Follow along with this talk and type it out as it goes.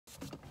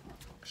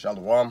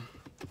Shalawam.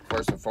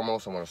 First and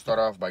foremost, I want to start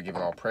off by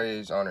giving all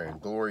praise, honor, and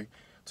glory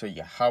to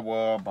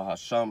Yahweh,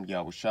 Bahasham,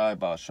 Yahushai,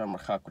 Bahasham,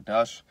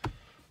 Rachakwadash.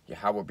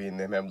 Yahweh being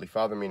the Heavenly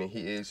Father, meaning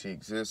He is, He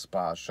exists.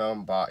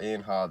 Bahasham,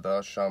 Ba'in,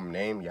 Ha-Da, Sham,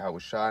 name.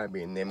 Yahushai,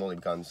 being name only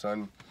begotten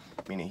Son,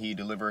 meaning He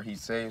delivers, He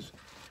saves.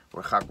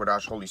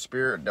 Rachakwadash, Holy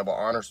Spirit, double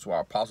honors to our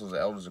apostles and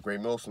elders of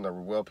Great Millstone, that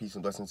will peace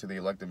and blessings to the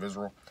elect of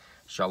Israel.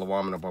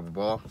 Shalawam and above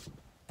all.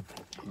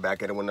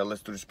 Back at it when I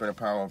listen through the spirit and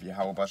power of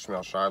Yahweh,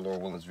 Bashmel Shai, Lord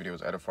willing, this video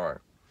is edifying.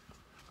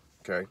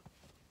 Okay.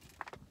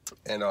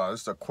 And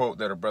this is a quote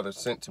that a brother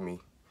sent to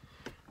me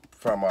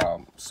from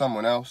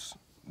someone else,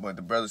 but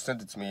the brother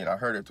sent it to me and I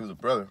heard it through the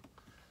brother.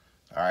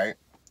 All right.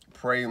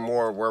 Pray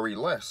more, worry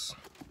less.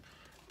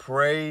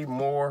 Pray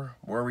more,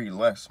 worry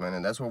less, man.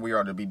 And that's what we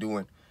are to be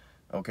doing.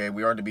 Okay.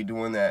 We are to be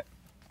doing that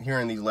here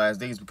in these last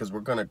days because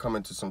we're going to come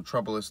into some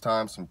troublous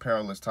times, some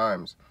perilous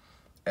times.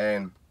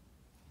 And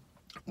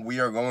we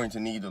are going to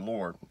need the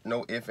Lord.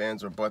 No ifs,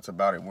 ands, or buts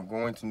about it. We're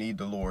going to need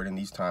the Lord in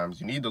these times.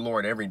 You need the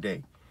Lord every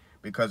day.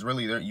 Because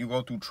really, you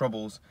go through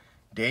troubles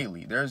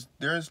daily.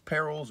 There's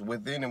perils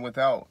within and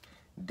without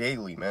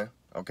daily, man.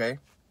 Okay?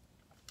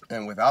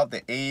 And without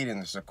the aid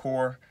and the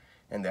succor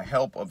and the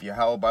help of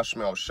Yahweh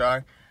Bashmel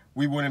Shai,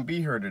 we wouldn't be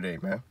here today,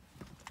 man.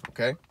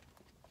 Okay?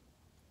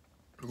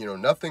 You know,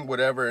 nothing would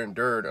ever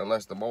endured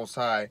unless the Most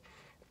High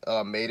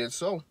made it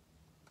so.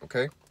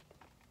 Okay?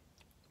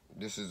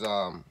 This is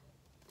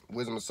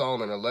Wisdom of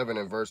Solomon 11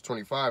 and verse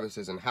 25. It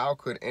says, "And how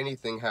could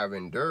anything have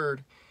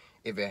endured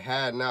if it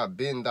had not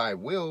been thy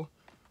will,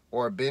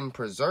 or been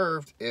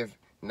preserved if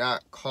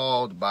not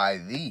called by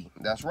thee?"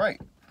 That's right.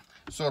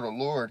 So the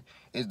Lord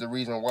is the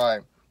reason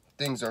why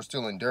things are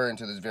still enduring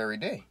to this very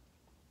day.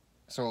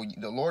 So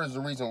the Lord is the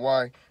reason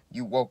why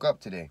you woke up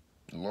today.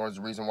 The Lord is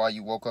the reason why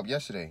you woke up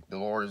yesterday. The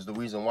Lord is the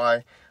reason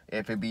why,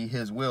 if it be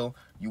His will,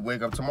 you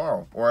wake up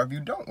tomorrow. Or if you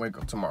don't wake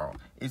up tomorrow.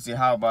 It's the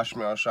Yahweh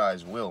Bashmel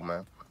Shai's will,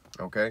 man.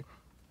 Okay?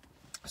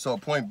 So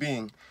point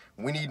being,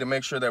 we need to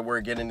make sure that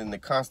we're getting in the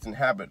constant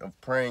habit of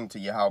praying to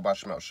Yahweh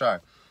Bashmel Shai.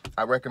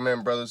 I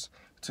recommend, brothers,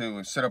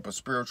 to set up a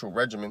spiritual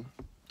regimen.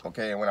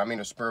 Okay, and when I mean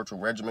a spiritual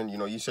regimen, you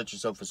know, you set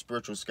yourself a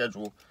spiritual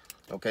schedule.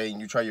 Okay, and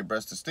you try your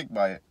best to stick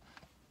by it.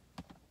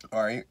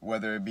 All right,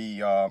 whether it be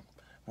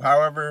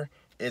however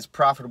it's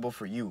profitable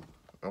for you.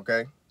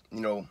 Okay,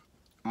 you know,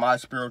 my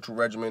spiritual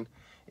regimen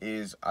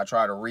is I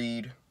try to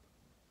read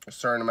a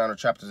certain amount of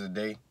chapters a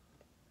day,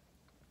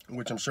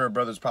 which I'm sure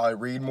brothers probably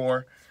read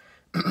more.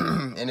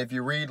 And if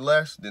you read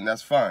less, then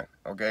that's fine.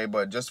 Okay,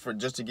 but just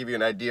to give you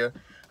an idea,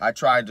 I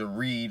try to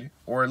read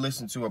or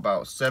listen to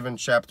about 7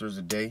 chapters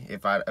a day.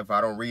 If I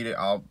don't read it,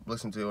 I'll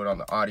listen to it on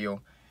the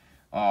audio.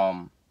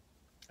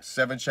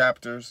 7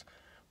 chapters.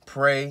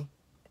 Pray.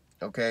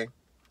 Okay,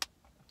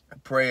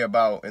 pray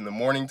about in the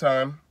morning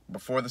time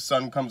before the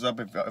sun comes up.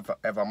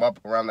 If I'm up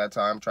around that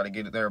time, try to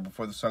get it there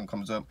before the sun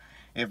comes up.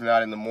 If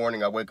not in the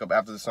morning, I wake up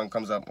after the sun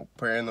comes up.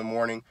 Pray in the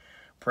morning.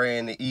 Pray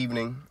in the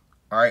evening.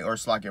 All right, or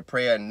it's like a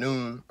prayer at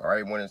noon. All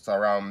right, when it's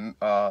around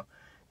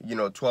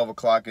 12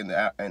 o'clock in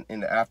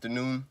the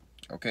afternoon.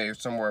 Okay, or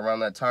somewhere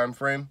around that time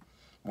frame,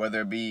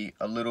 whether it be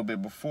a little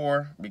bit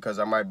before because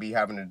I might be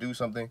having to do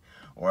something,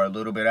 or a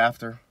little bit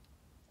after.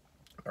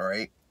 All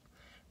right,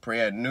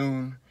 pray at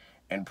noon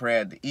and pray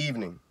at the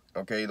evening.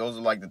 Okay, those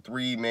are like the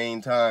 3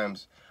 main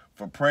times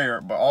for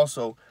prayer, but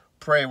also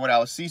pray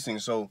without ceasing.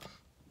 So,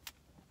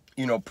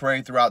 you know,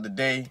 pray throughout the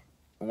day,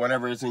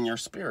 whatever is in your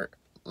spirit.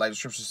 Like the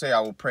scriptures say, I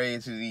will pray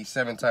to thee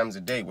 7 times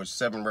a day, which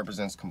 7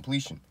 represents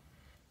completion.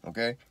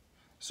 Okay?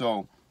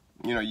 So,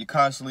 you know, you're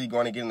constantly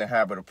going to get in the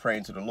habit of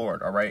praying to the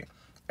Lord, all right?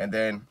 And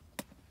then,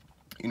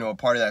 you know, a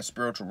part of that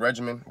spiritual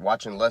regimen,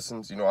 watching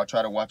lessons. You know, I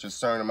try to watch a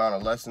certain amount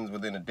of lessons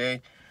within a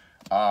day.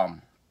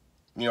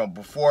 You know,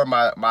 before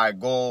my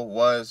goal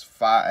was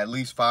at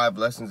least 5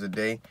 lessons a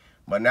day.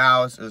 But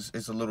now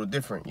it's a little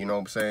different, you know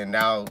what I'm saying?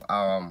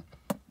 Now,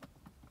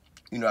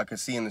 you know, I can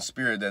see in the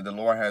spirit that the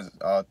Lord has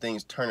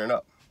things turning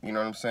up. You know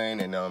what I'm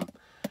saying? And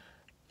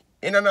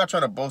I'm not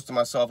trying to boast to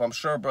myself. I'm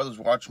sure brothers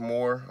watch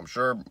more. I'm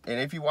sure. And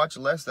if you watch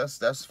less,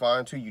 that's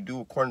fine too. You do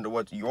according to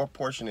what your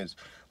portion is.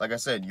 Like I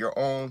said, your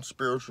own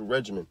spiritual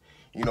regimen.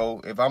 You know,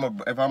 if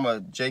I'm a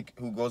Jake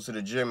who goes to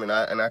the gym and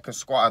I can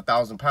squat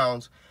 1,000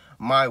 pounds,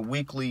 my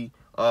weekly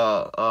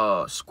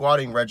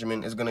squatting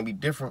regimen is going to be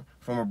different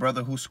from a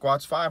brother who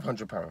squats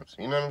 500 pounds.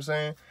 You know what I'm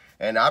saying?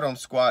 And I don't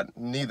squat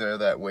neither of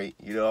that weight.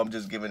 You know, I'm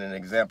just giving an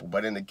example.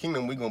 But in the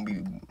kingdom, we're going to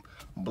be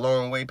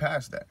blowing way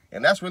past that.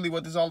 And that's really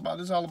what this is all about.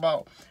 This is all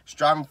about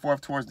striving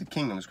forth towards the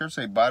kingdom. The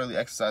scripture say bodily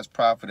exercise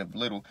profiteth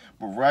little,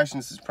 but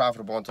righteousness is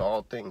profitable unto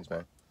all things,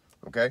 man.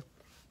 Okay?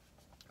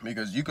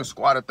 Because you can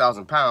squat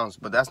 1,000 pounds,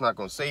 but that's not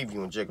going to save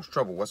you in Jacob's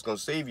trouble. What's going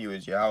to save you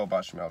is Yahweh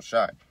Bashmel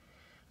Shai.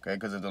 Okay?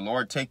 Because if the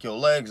Lord take your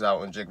legs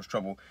out in Jacob's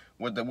trouble,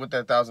 what that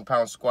 1,000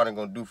 pounds squatting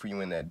going to do for you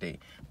in that day?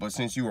 But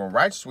since you are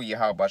righteous with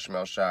Yahweh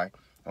Bashmel Shai,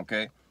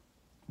 okay,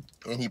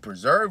 and He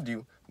preserved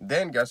you,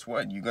 then guess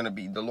what? You're going to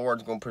be, the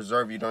Lord's going to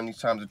preserve you during these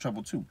times of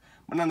trouble too.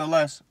 But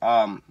nonetheless,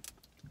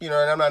 you know,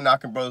 and I'm not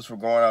knocking brothers for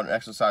going out and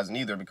exercising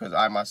either, because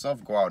I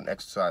myself go out and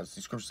exercise.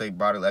 The scriptures say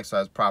bodily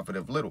exercise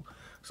profiteth little.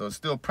 So it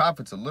still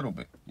profits a little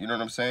bit. You know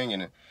what I'm saying?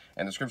 And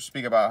the scriptures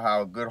speak about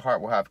how a good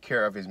heart will have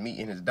care of his meat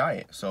and his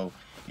diet. So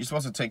you're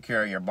supposed to take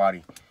care of your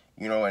body,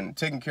 you know, and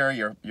taking care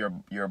of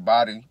your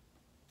body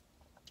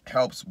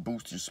helps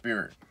boost your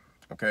spirit,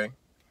 okay?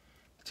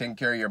 Taking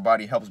care of your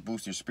body helps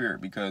boost your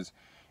spirit, because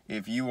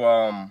if you,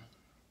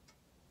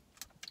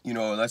 you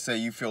know, let's say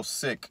you feel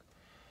sick,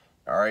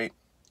 all right,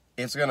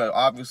 it's going to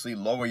obviously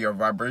lower your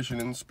vibration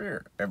in the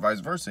spirit, and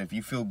vice versa. If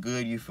you feel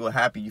good, you feel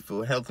happy, you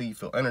feel healthy, you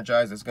feel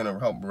energized, it's going to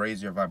help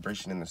raise your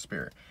vibration in the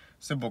spirit.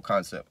 Simple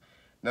concept.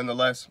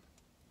 Nonetheless,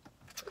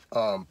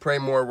 pray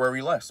more,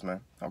 worry less,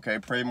 man. Okay,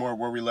 pray more,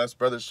 worry less.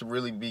 Brothers should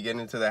really be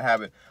getting into the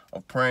habit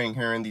of praying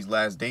here in these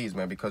last days,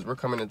 man, because we're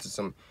coming into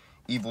some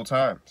evil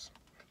times.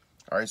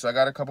 All right, so I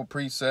got a couple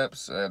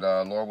precepts, and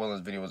Lord willing,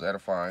 this video was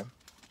edifying.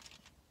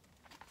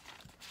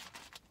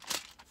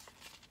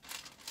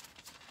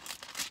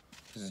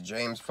 This is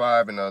James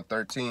 5 and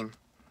 13.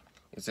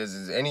 It says,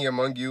 "Is any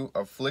among you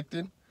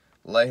afflicted?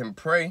 Let him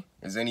pray.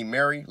 Is any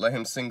merry? Let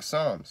him sing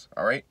psalms."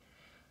 All right.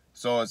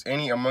 So is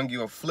any among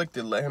you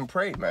afflicted? Let him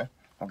pray, man.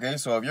 Okay.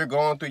 So if you're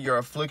going through your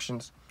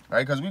afflictions, all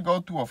right, because we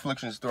go through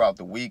afflictions throughout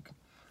the week,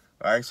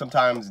 all right,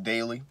 sometimes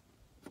daily.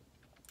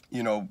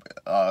 You know,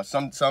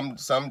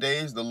 some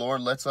days the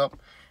Lord lets up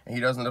and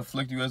he doesn't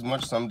afflict you as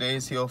much. Some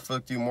days he'll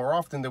afflict you more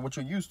often than what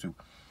you're used to.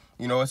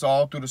 You know, it's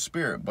all through the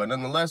spirit. But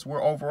nonetheless,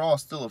 we're overall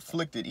still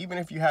afflicted. Even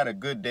if you had a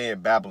good day in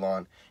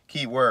Babylon,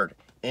 key word,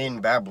 in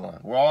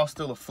Babylon, we're all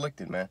still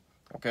afflicted, man.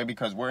 Okay,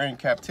 because we're in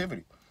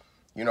captivity.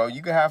 You know,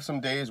 you can have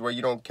some days where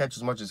you don't catch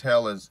as much as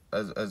hell as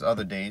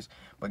other days.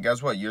 But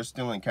guess what? You're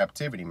still in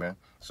captivity, man.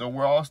 So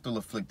we're all still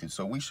afflicted.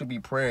 So we should be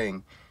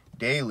praying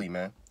daily,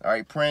 man. All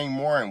right, praying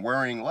more and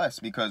worrying less,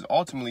 because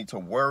ultimately to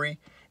worry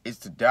is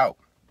to doubt.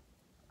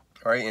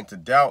 All right, and to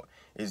doubt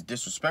is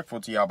disrespectful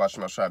to Yahweh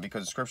Shemashai,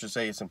 because the scriptures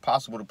say it's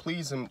impossible to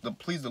please him, to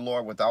please the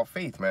Lord without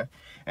faith, man.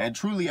 And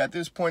truly at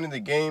this point in the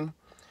game,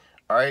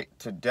 all right,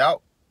 to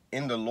doubt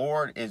in the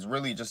Lord is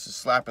really just a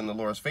slap in the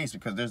Lord's face,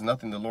 because there's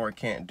nothing the Lord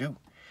can't do.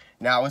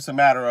 Now it's a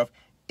matter of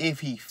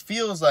if he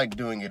feels like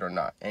doing it or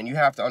not. And you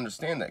have to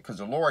understand that, because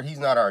the Lord, he's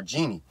not our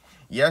genie.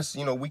 Yes,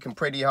 you know, we can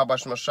pray to Yahweh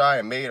Shemashai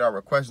and made our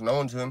request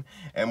known to him,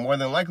 and more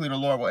than likely the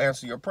Lord will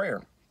answer your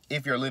prayer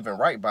if you're living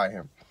right by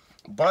him.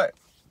 But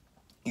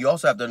you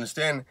also have to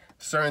understand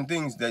certain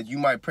things that you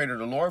might pray to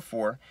the Lord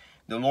for,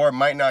 the Lord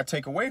might not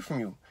take away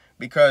from you,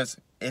 because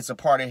it's a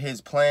part of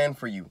his plan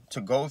for you to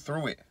go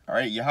through it. All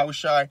right,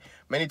 Yahushua,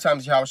 many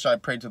times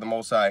Yahushua prayed to the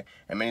Most High,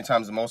 and many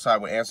times the Most High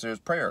would answer his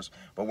prayers.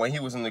 But when he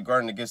was in the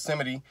Garden of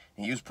Gethsemane,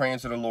 and he was praying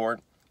to the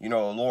Lord, you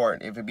know,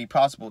 Lord, if it be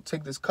possible,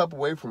 take this cup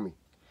away from me.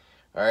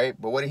 All right,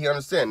 but what did he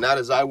understand? Not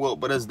as I will,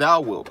 but as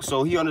thou wilt.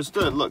 So he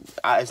understood, look,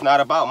 it's not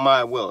about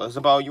my will. It's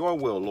about your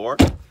will,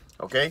 Lord.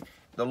 Okay,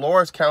 the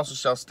Lord's counsel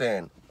shall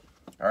stand.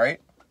 All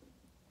right.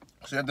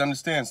 So you have to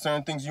understand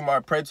certain things you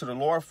might pray to the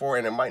Lord for,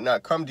 and it might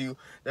not come to you.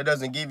 That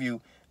doesn't give you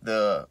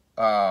the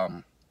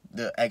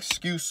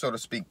excuse, so to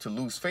speak, to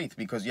lose faith,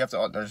 because you have to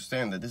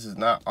understand that this is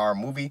not our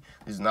movie.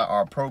 This is not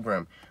our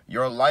program.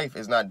 Your life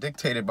is not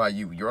dictated by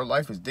you. Your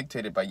life is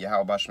dictated by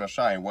Yahweh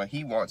Shemashai and what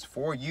he wants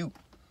for you.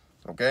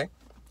 Okay.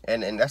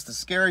 And that's the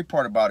scary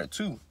part about it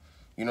too.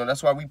 You know,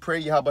 that's why we pray,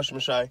 Yahweh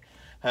Shemashai,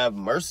 have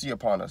mercy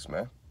upon us,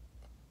 man.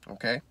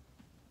 Okay.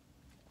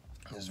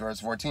 This is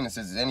verse 14. It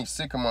says, "Is any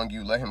sick among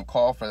you? Let him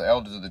call for the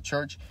elders of the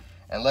church,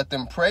 and let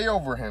them pray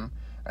over him,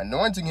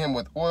 anointing him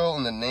with oil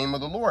in the name of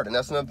the Lord." And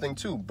that's another thing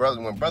too,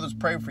 brother. When brothers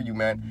pray for you,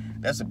 man,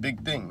 that's a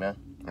big thing, man.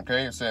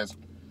 Okay. It says,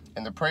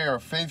 "And the prayer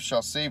of faith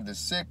shall save the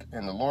sick,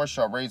 and the Lord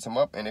shall raise him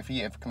up. And if he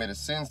have committed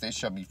sins, they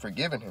shall be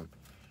forgiven him."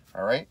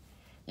 All right.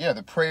 Yeah,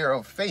 the prayer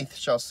of faith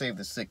shall save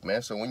the sick,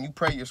 man. So when you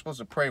pray, you're supposed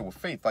to pray with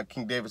faith. Like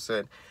King David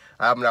said,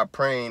 "I'm not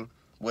praying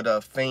with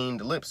feigned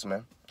lips,"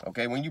 man.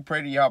 Okay, when you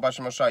pray to Yahweh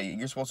Shemashai,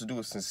 you're supposed to do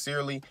it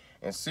sincerely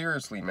and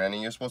seriously, man.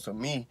 And you're supposed to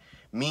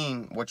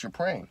mean what you're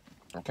praying.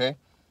 Okay?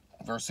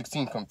 Verse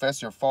 16,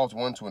 "Confess your faults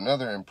one to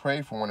another and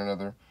pray for one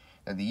another,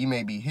 that ye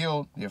may be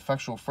healed. The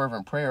effectual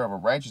fervent prayer of a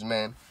righteous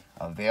man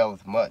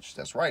availeth much."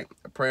 That's right.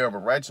 The prayer of a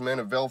righteous man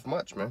availeth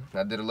much, man.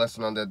 I did a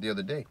lesson on that the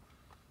other day.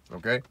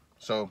 Okay?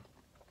 So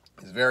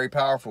it's very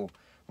powerful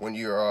when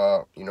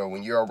you're, you know,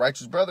 when you're a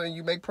righteous brother and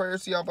you make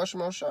prayers to Yahweh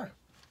Shemashai,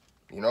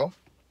 you know,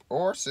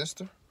 or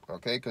sister,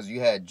 okay, because you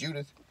had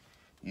Judith,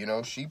 you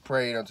know, she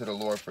prayed unto the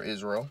Lord for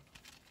Israel,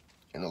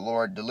 and the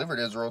Lord delivered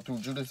Israel through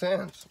Judith's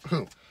hands,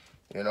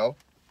 you know.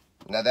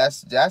 Now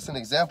that's an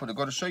example to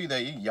go to show you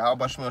that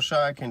Yahweh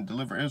Shemashai can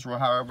deliver Israel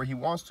however he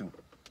wants to,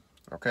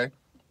 okay.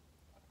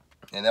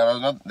 And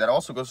that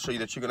also goes to show you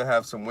that you're going to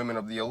have some women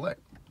of the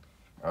elect,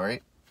 all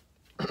right.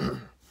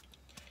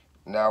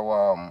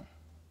 Now,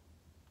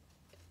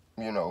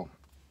 you know,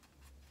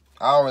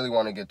 I don't really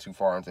want to get too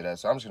far into that,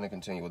 so I'm just going to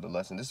continue with the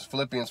lesson. This is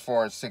Philippians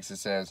 4 and 6. It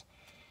says,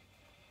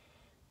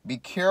 "Be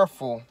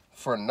careful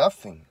for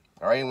nothing."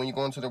 All right, and when you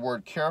go into the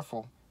word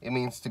careful, it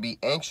means to be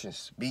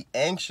anxious. Be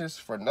anxious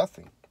for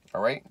nothing.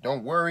 All right,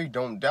 don't worry,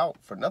 don't doubt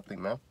for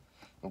nothing, man.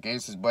 Okay,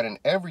 it says, "But in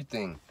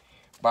everything,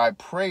 by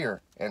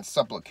prayer and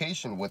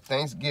supplication with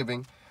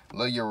thanksgiving,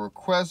 let your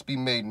requests be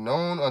made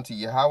known unto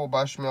Yahweh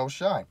by Shemel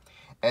Shai.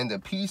 And the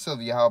peace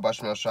of Yahweh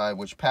Bashmel Shai,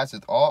 which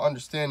passeth all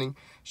understanding,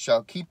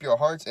 shall keep your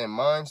hearts and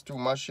minds through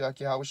Mashiach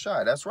Yahweh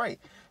Shai. That's right.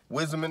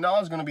 Wisdom and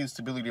knowledge is going to be the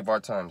stability of our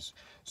times.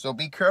 So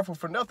be careful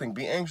for nothing.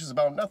 Be anxious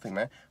about nothing,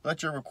 man.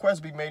 Let your requests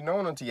be made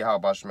known unto Yahweh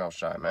Bashmel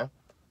Shai, man.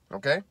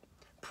 Okay?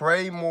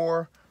 Pray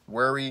more,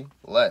 worry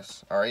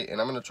less. All right?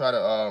 And I'm going to try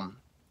to,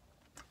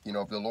 you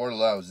know, if the Lord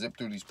allows, zip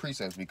through these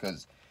precepts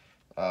because,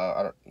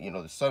 I don't, you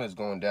know, the sun is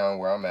going down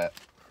where I'm at.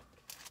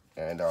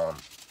 And,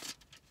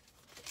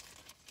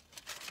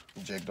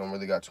 Jake don't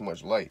really got too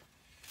much light,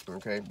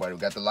 okay? But we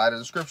got the light of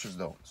the scriptures,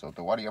 though. So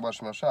the Wadi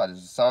Yabashim Shah, this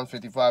is Psalm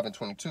 55 and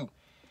 22.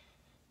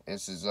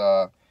 This is,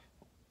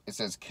 it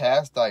says,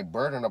 cast thy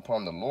burden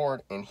upon the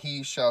Lord, and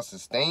he shall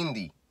sustain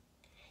thee.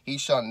 He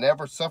shall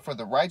never suffer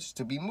the righteous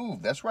to be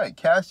moved. That's right.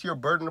 Cast your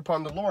burden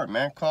upon the Lord,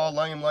 man. Call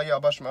Layim La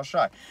Yahweh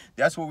Shai.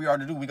 That's what we are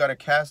to do. We got to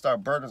cast our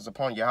burdens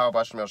upon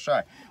Yahweh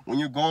Shai. When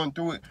you're going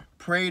through it,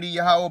 pray to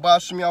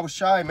Yahweh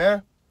Shai,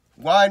 man.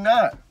 Why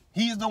not?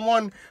 He's the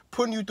one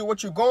putting you through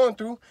what you're going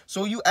through,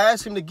 so you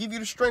ask him to give you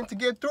the strength to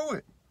get through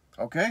it.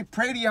 Okay?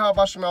 Pray to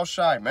Yahweh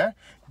Shai, man.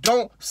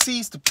 Don't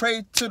cease to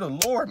pray to the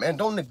Lord, man.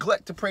 Don't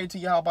neglect to pray to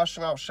Yahweh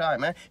Shai,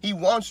 man. He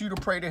wants you to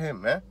pray to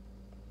him, man.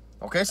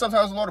 Okay?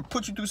 Sometimes the Lord will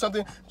put you through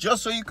something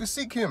just so you can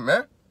seek him,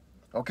 man.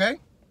 Okay?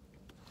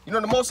 You know,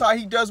 the Most High,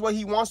 he does what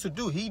he wants to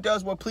do. He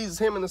does what pleases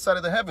him in the sight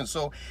of the heavens.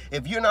 So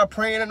if you're not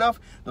praying enough,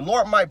 the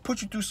Lord might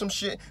put you through some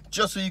shit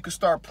just so you can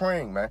start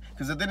praying, man.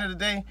 Because at the end of the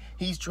day,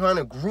 he's trying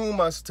to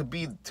groom us to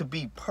be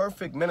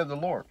perfect men of the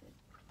Lord.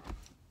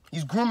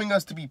 He's grooming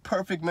us to be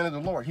perfect men of the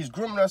Lord. He's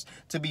grooming us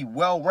to be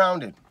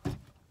well-rounded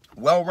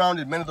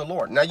men of the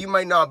Lord. Now, you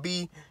might not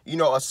be, you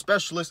know, a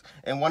specialist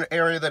in one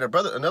area that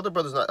another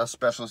brother's not a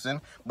specialist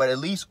in, but at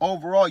least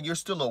overall, you're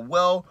still a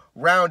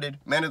well-rounded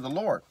man of the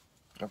Lord.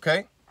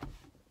 Okay?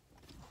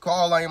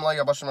 Call Layim La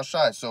Yahweh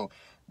Shai. So,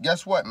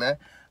 guess what, man?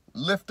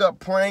 Lift up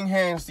praying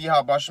hands to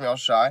Yahweh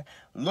Shai.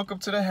 Look up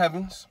to the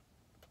heavens,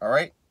 all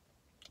right?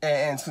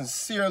 And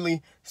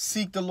sincerely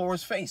seek the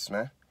Lord's face,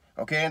 man.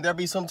 Okay? And there'll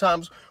be some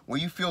times where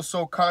you feel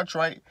so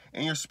contrite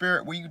in your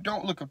spirit where you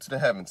don't look up to the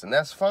heavens, and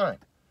that's fine,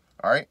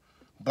 all right?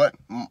 But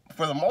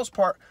for the most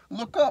part,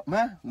 look up,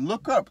 man.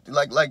 Look up.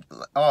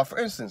 For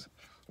instance,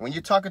 when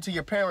you're talking to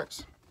your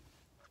parents,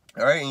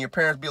 all right, and your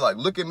parents be like,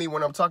 look at me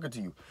when I'm talking to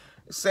you.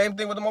 Same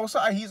thing with the Most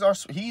High. He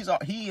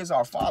is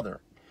our Father,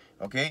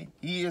 okay?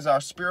 He is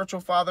our spiritual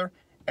Father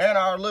and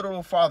our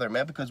literal Father,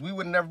 man, because we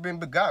would have never been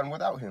begotten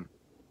without him,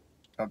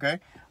 okay?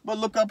 But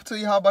look up to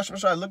Yahweh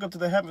Shai. Look up to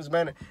the heavens,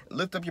 man.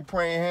 Lift up your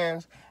praying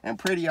hands and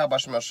pray to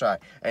Yahweh Shai.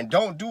 And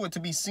don't do it to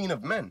be seen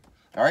of men,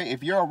 all right?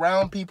 If you're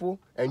around people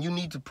and you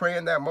need to pray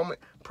in that moment,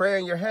 pray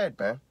in your head,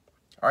 man,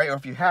 all right? Or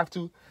if you have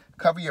to,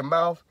 cover your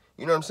mouth.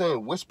 You know what I'm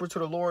saying? Whisper to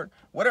the Lord.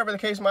 Whatever the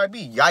case might be.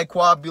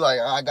 Yaquab be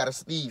like, I got to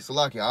sneeze.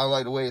 Salaki, I don't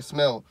like the way it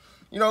smells.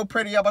 You know,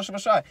 pray to Yahweh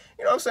Shai.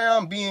 You know what I'm saying?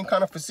 I'm being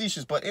kind of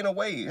facetious, but in a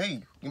way,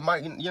 hey, you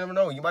never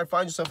know. You might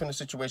find yourself in a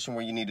situation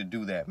where you need to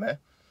do that, man.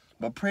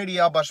 But pray to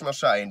Yahweh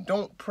Shai. And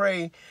don't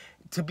pray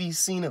to be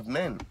seen of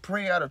men.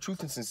 Pray out of truth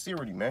and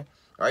sincerity, man.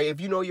 All right?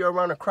 If you know you're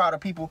around a crowd of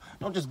people,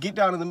 don't just get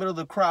down in the middle of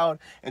the crowd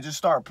and just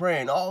start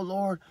praying. Oh,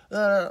 Lord,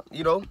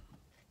 you know.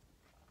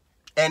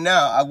 And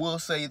now, I will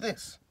say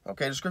this.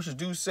 Okay, the scriptures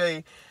do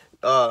say,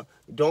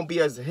 don't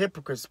be as the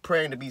hypocrites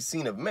praying to be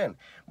seen of men.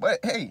 But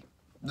hey,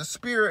 the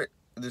spirit,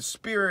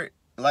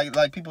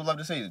 like people love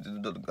to say,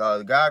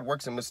 God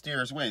works in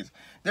mysterious ways.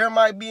 There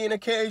might be an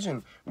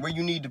occasion where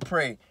you need to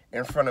pray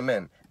in front of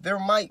men. There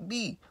might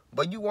be,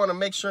 but you want to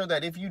make sure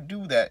that if you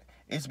do that,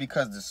 it's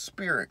because the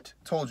Spirit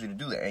told you to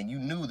do that, and you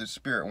knew the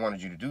Spirit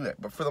wanted you to do that.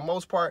 But for the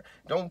most part,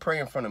 don't pray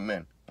in front of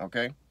men,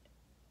 okay?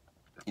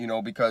 You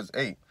know, because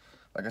hey,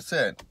 like I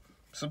said.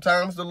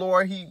 Sometimes the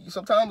Lord,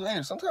 sometimes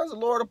the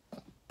Lord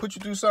will put you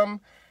through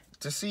something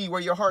to see where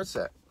your heart's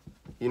at,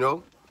 you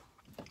know?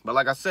 But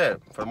like I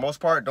said, for the most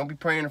part, don't be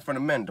praying in front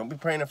of men. Don't be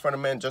praying in front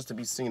of men just to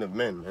be seen of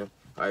men, man.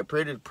 All right,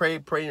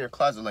 pray in your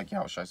closet like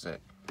Yahweh said.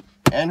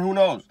 And who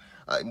knows?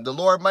 The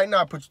Lord might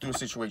not put you through a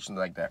situation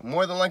like that.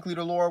 More than likely,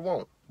 the Lord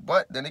won't.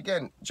 But then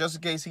again, just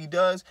in case he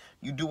does,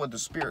 you do what the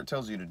Spirit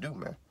tells you to do,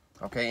 man.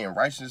 Okay, in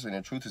righteousness and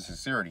in truth and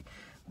sincerity.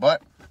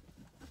 But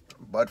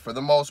for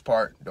the most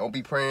part, don't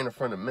be praying in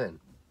front of men,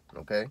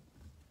 okay?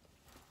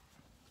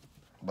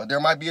 But there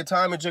might be a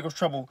time in Jacob's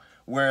trouble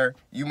where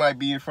you might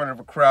be in front of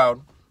a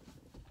crowd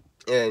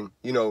and,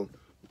 you know,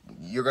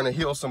 you're going to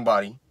heal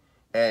somebody.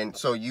 And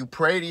so you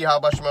pray to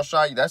Yahweh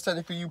Shai. That's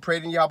technically you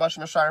prayed in Yahweh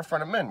Shai in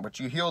front of men. But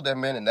you healed that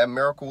men and that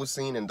miracle was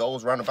seen. And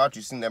those round about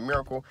you seen that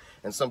miracle.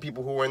 And some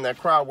people who were in that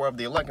crowd were of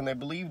the elect and they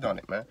believed on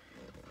it, man.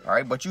 All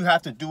right, but you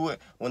have to do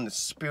it when the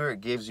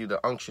Spirit gives you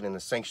the unction and the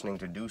sanctioning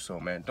to do so,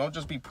 man. Don't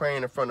just be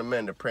praying in front of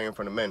men to pray in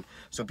front of men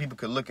so people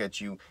could look at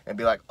you and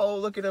be like, oh,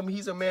 look at him.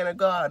 He's a man of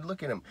God.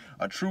 Look at him.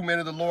 A true man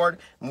of the Lord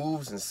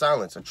moves in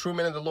silence. A true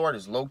man of the Lord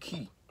is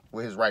low-key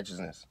with his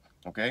righteousness,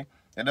 okay?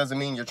 That doesn't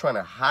mean you're trying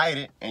to hide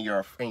it and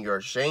you're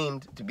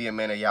ashamed to be a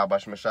man of Yahweh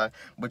Shai,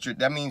 but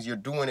that means you're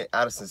doing it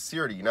out of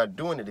sincerity. You're not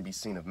doing it to be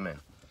seen of men,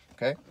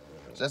 okay?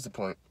 So that's the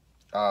point.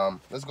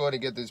 Let's go ahead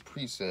and get this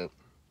precept.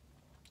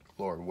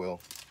 Lord will.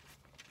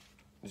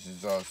 This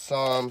is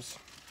Psalms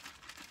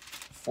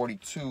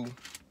 42.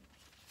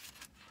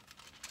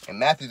 And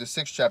Matthew, the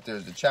 6th chapter,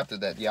 is the chapter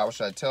that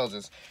Yahushua tells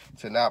us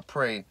to not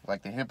pray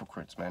like the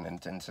hypocrites, man,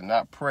 and to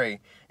not pray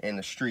in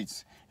the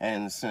streets and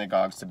in the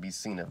synagogues to be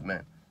seen of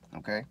men,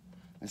 okay?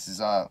 This is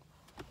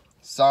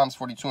Psalms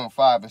 42 and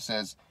 5. It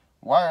says,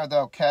 "Why art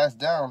thou cast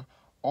down,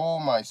 O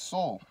my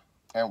soul,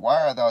 and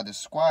why art thou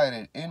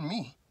disquieted in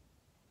me?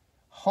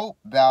 Hope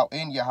thou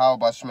in Yahweh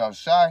Bashmal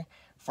Shai,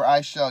 for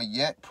I shall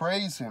yet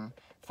praise him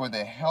for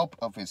the help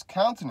of his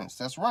countenance."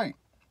 That's right,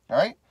 all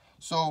right?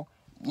 So,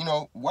 you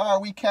know, why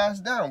are we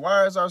cast down?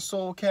 Why is our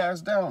soul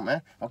cast down,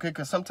 man? Okay,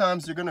 because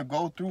sometimes you're going to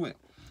go through it.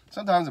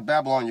 Sometimes in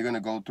Babylon, you're going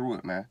to go through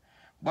it, man.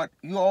 But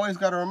you always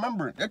got to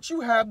remember that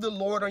you have the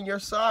Lord on your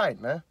side,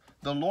 man.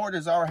 The Lord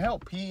is our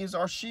help. He is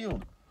our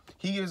shield.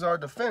 He is our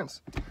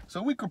defense.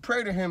 So we could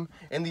pray to him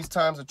in these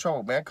times of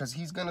trouble, man, because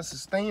he's going to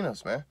sustain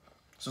us, man.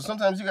 So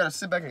sometimes you got to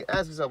sit back and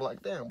ask yourself,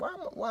 like, damn,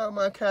 why am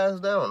I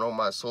cast down on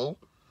my soul?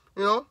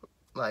 You know,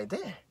 like,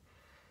 damn.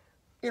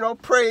 You know,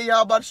 pray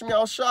Yahweh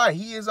Shem Shai.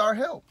 He is our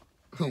help.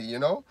 You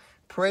know,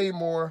 pray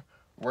more,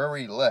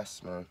 worry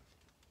less, man.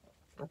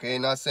 Okay,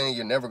 not saying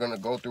you're never going to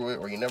go through it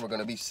or you're never going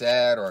to be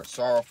sad or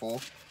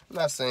sorrowful. I'm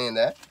not saying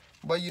that.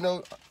 But, you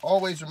know,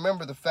 always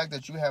remember the fact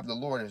that you have the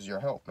Lord as your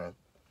help, man.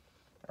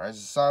 All right, this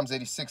is Psalms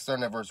 86,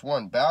 starting at verse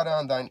 1. "Bow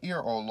down thine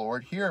ear, O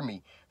Lord, hear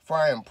me, for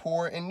I am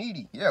poor and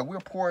needy." Yeah, we're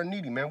poor and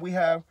needy, man. We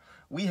have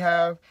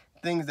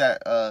things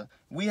that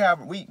we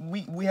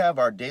have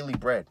our daily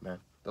bread, man.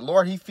 The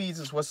Lord, he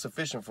feeds us what's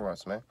sufficient for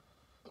us, man.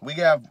 We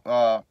have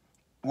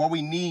what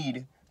we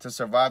need to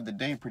survive the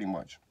day, pretty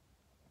much.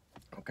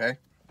 Okay?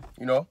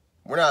 You know,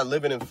 we're not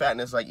living in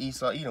fatness like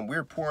Esau, Edom.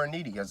 We're poor and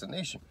needy as a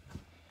nation.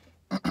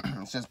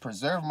 It says,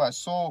 "Preserve my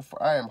soul,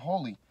 for I am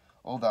holy,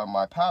 O thou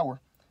my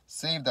power.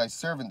 Save thy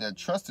servant that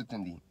trusteth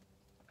in thee.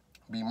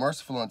 Be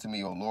merciful unto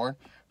me, O Lord,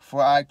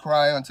 for I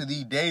cry unto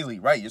thee daily."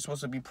 Right? You're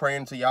supposed to be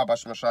praying to Yahweh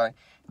Shai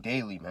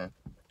daily, man.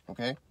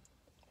 Okay?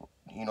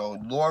 You know,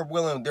 Lord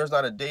willing, there's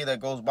not a day that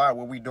goes by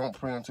where we don't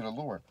pray unto the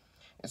Lord.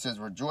 It says,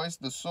 "Rejoice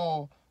the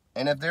soul."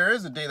 And if there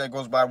is a day that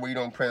goes by where you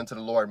don't pray unto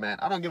the Lord, man,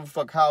 I don't give a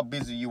fuck how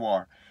busy you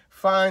are.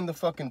 Find the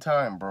fucking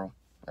time, bro.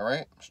 All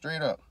right?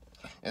 Straight up.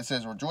 It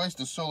says, "Rejoice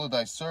the soul of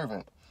thy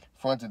servant,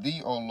 for unto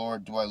thee, O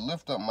Lord, do I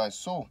lift up my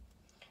soul.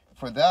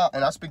 For thou,"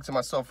 and I speak to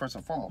myself first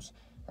and foremost,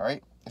 all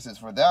right? It says,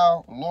 "For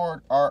thou,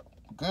 Lord, art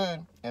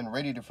good and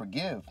ready to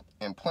forgive,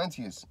 and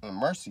plenteous in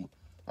mercy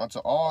unto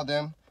all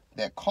them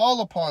that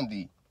call upon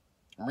thee."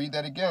 Read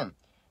that again.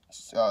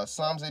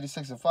 Psalms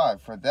 86 and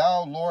 5. "For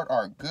thou, Lord,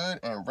 art good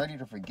and ready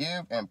to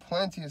forgive, and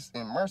plenteous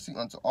in mercy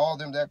unto all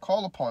them that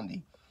call upon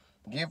thee.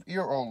 Give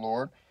ear, O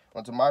Lord,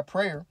 unto my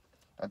prayer.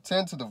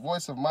 Attend to the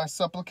voice of my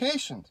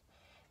supplications.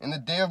 In the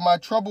day of my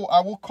trouble I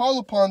will call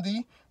upon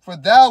thee, for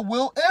thou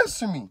wilt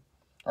answer me."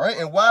 All right,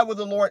 and why will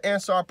the Lord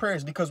answer our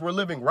prayers? Because we're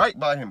living right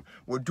by him.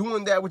 We're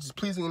doing that which is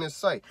pleasing in his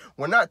sight.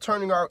 We're not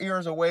turning our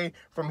ears away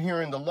from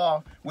hearing the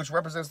law, which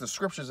represents the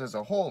scriptures as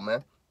a whole,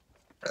 man.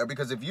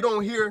 Because if you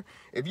don't hear,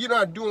 if you're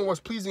not doing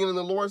what's pleasing in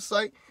the Lord's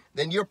sight,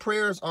 then your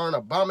prayers are an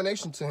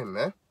abomination to him,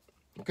 man.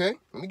 Okay?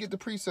 Let me get the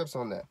precepts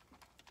on that.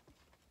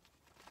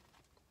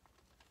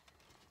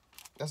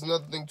 That's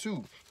another thing,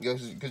 too.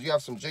 Because you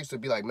have some jakes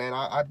that be like, man,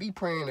 I be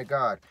praying to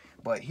God,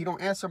 but he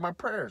don't answer my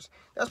prayers.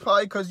 That's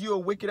probably because you're a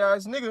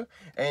wicked-ass nigga,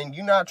 and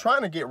you're not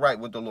trying to get right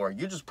with the Lord.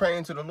 You're just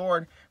praying to the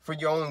Lord for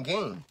your own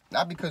gain,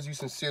 not because you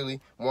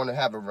sincerely want to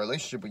have a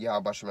relationship with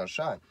Yahweh Shem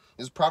Shai.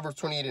 This is Proverbs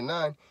 28 and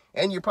 9,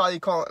 and you're probably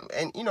calling,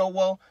 and you know,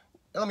 well,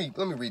 let me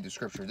read the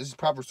scripture. This is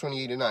Proverbs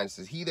 28 and 9. It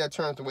says, "He that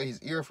turneth away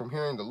his ear from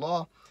hearing the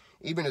law,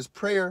 even his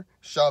prayer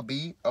shall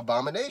be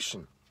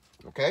abomination."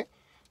 Okay?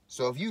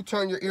 So if you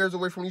turn your ears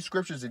away from these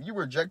scriptures, if you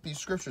reject these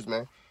scriptures,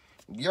 man,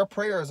 your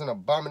prayer is an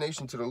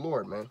abomination to the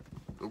Lord, man.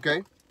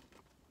 Okay?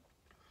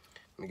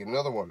 Let me get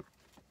another one.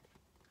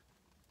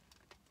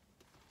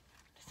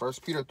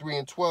 1 Peter 3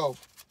 and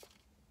 12.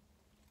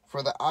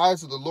 "For the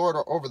eyes of the Lord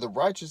are over the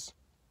righteous,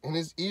 and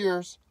his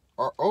ears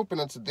are open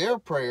unto their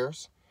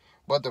prayers,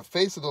 but the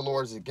face of the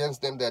Lord is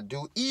against them that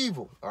do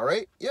evil." All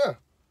right? Yeah.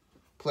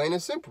 Plain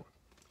and simple.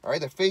 All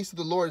right? The face of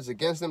the Lord is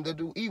against them that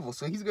do evil.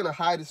 So he's going to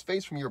hide his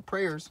face from your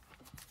prayers.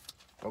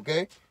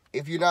 Okay?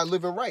 If you're not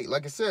living right.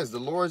 Like it says, the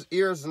Lord's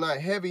ears are not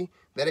heavy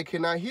that it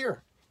cannot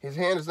hear. His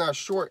hand is not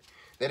short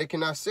that it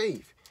cannot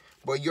save.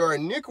 But your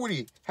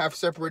iniquity have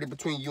separated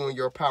between you and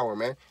your power,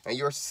 man. And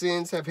your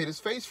sins have hid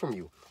his face from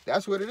you.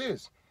 That's what it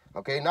is.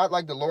 Okay? Not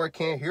like the Lord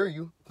can't hear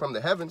you from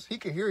the heavens. He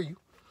can hear you.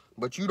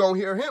 But you don't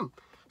hear him.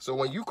 So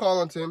when you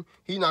call unto him,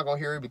 he's not going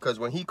to hear you, because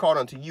when he called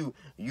unto you,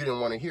 you didn't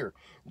want to hear.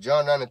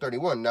 John 9 and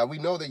 31. "Now we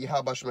know that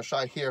Yahweh Shem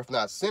Shai heareth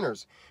not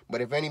sinners, but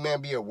if any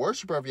man be a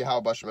worshiper of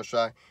Yahweh Shem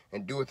Shai,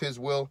 and doeth his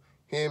will,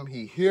 him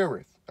he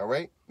heareth." All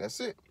right? That's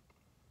it.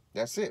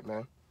 That's it,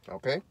 man.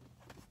 Okay?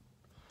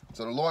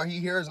 So the Lord, he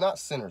hears not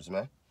sinners,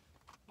 man.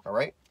 All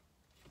right?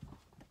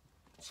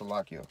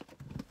 Salakia.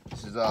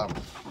 This is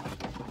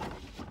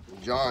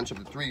John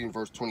chapter 3 and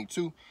verse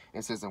 22.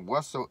 It says, "And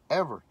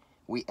whatsoever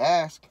we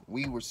ask,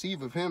 we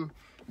receive of him,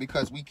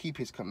 because we keep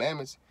his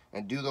commandments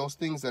and do those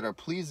things that are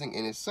pleasing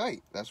in his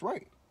sight. That's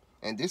right.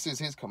 And this is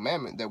his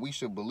commandment, that we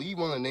should believe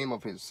on the name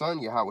of his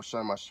Son, Yahweh Shai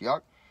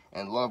Mashiach,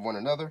 and love one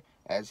another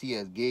as he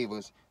has gave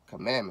us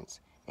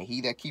commandments. And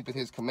he that keepeth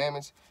his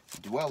commandments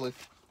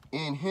dwelleth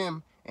in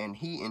him, and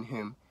he in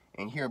him.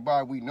 And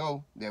hereby we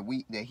know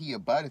that he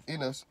abideth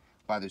in us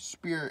by the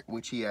Spirit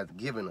which he hath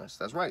given us.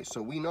 That's right.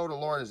 So we know the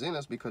Lord is in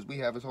us because we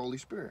have his Holy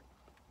Spirit.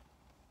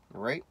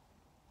 All right?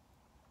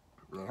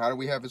 And how do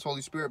we have his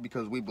Holy Spirit?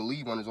 Because we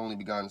believe on his only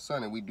begotten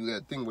Son, and we do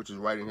that thing which is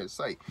right in his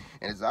sight.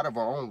 And it's out of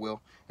our own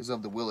will. It's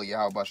of the will of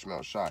Yahweh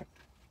Bashmel Shai.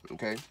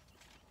 Okay?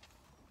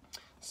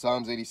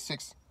 Psalms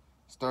 86,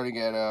 starting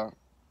at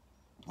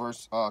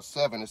verse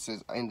 7, it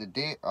says, in the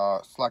day,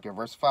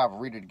 verse 5, I'll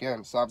read it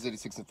again. Psalms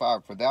 86 and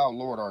 5, for thou,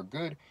 Lord, art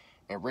good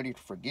and ready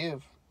to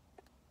forgive.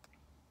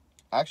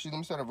 Actually, let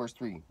me start at verse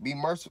 3. Be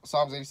merciful,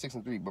 Psalms 86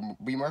 and 3, but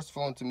be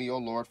merciful unto me, O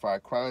Lord, for I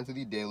cry unto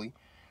thee daily.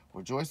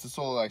 Rejoice the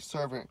soul of thy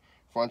servant,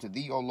 for unto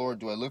thee, O Lord,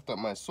 do I lift up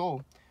my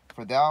soul.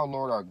 For thou,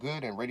 Lord, art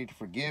good and ready to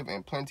forgive,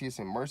 and plenteous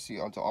in mercy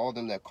unto all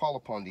them that call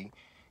upon thee.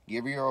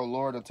 Give ear, O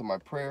Lord, unto my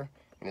prayer,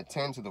 and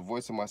attend to the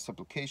voice of my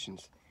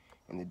supplications.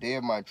 In the day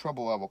of my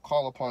trouble I will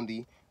call upon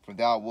thee, for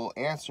thou wilt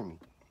answer me.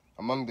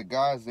 Among the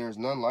gods there is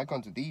none like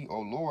unto thee, O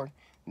Lord,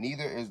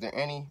 neither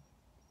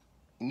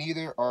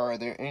are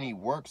there any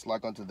works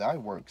like unto thy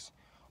works.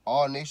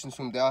 All nations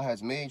whom thou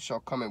hast made shall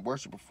come and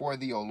worship before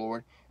thee, O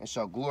Lord, and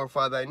shall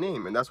glorify thy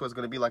name. And that's what it's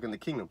going to be like in the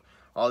kingdom.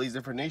 All these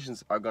different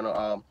nations are going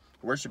to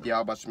worship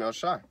Yahweh Shemel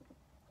Shai,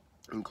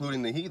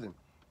 including the heathen.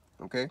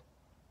 Okay?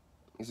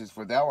 He says,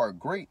 for thou art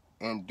great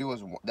and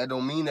doest. That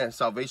don't mean that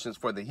salvation is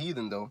for the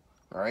heathen, though.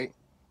 All right?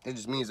 It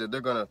just means that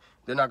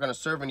they're not gonna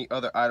serve any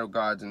other idol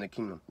gods in the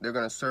kingdom. They're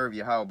gonna serve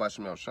Yahweh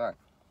Bashmel Shai.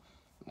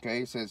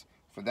 Okay, it says,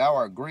 for thou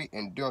art great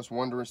and doest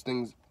wondrous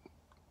things,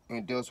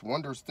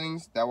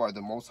 thou art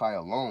the most high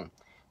alone.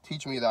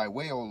 Teach me thy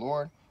way, O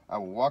Lord. I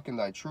will walk in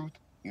thy truth.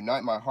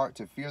 Unite my heart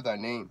to fear thy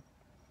name.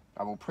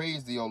 I will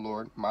praise thee, O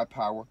Lord, my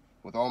power.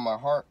 With all my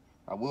heart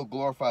I will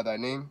glorify thy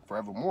name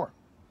forevermore.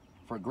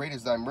 For great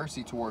is thy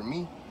mercy toward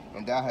me,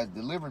 and thou hast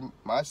delivered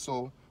my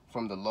soul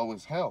from the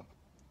lowest hell.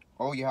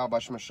 O Yahweh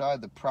Shai,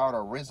 the proud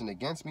are risen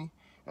against me,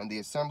 and the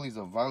assemblies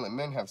of violent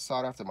men have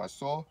sought after my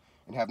soul,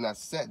 and have not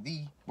set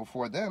thee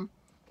before them.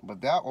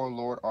 But thou, O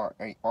Lord, art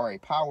a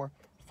power,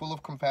 full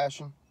of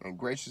compassion, and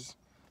gracious,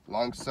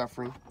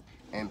 long-suffering,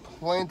 and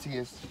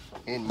plenteous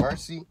in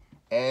mercy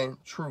and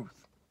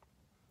truth.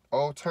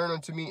 O turn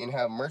unto me, and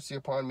have mercy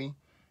upon me.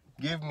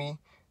 Give me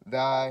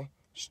thy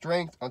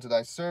strength unto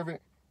thy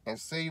servant, and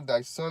save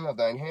thy son of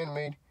thine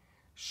handmaid.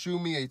 Shew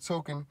me a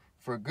token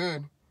for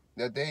good,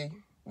 that they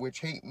which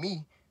hate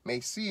me may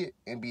see it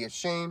and be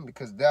ashamed,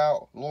 because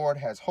thou, Lord,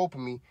 hast hope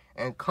in me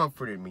and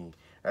comforted me.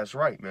 That's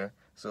right, man.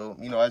 So,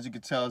 you know, as you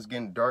can tell, it's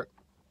getting dark.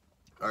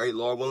 All right,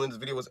 Lord willing, this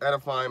video was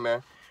edifying,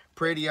 man.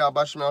 Pray to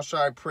Yahweh Shemel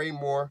Shai. Pray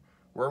more,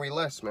 worry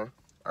less, man.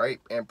 All right,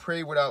 and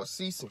pray without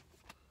ceasing.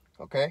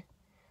 Okay?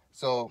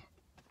 So,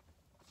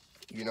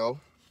 you know,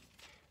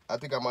 I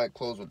think I might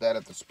close with that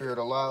if the Spirit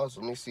allows.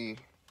 Let me see.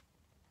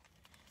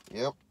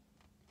 Yep.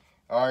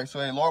 All right, so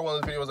hey, Lord, when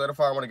this video was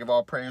edifying, I want to give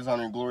all praise,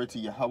 honor, and glory to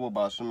Yahweh,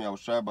 Ba'ashem, Yahweh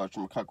Shai,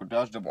 Ba'ashem,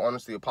 Kakwadash, double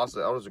honors to the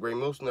apostles, elders, the great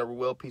most, never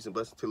will, peace and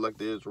blessing to elect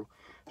the Israel.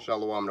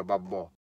 Shalawam, the Bible Ball.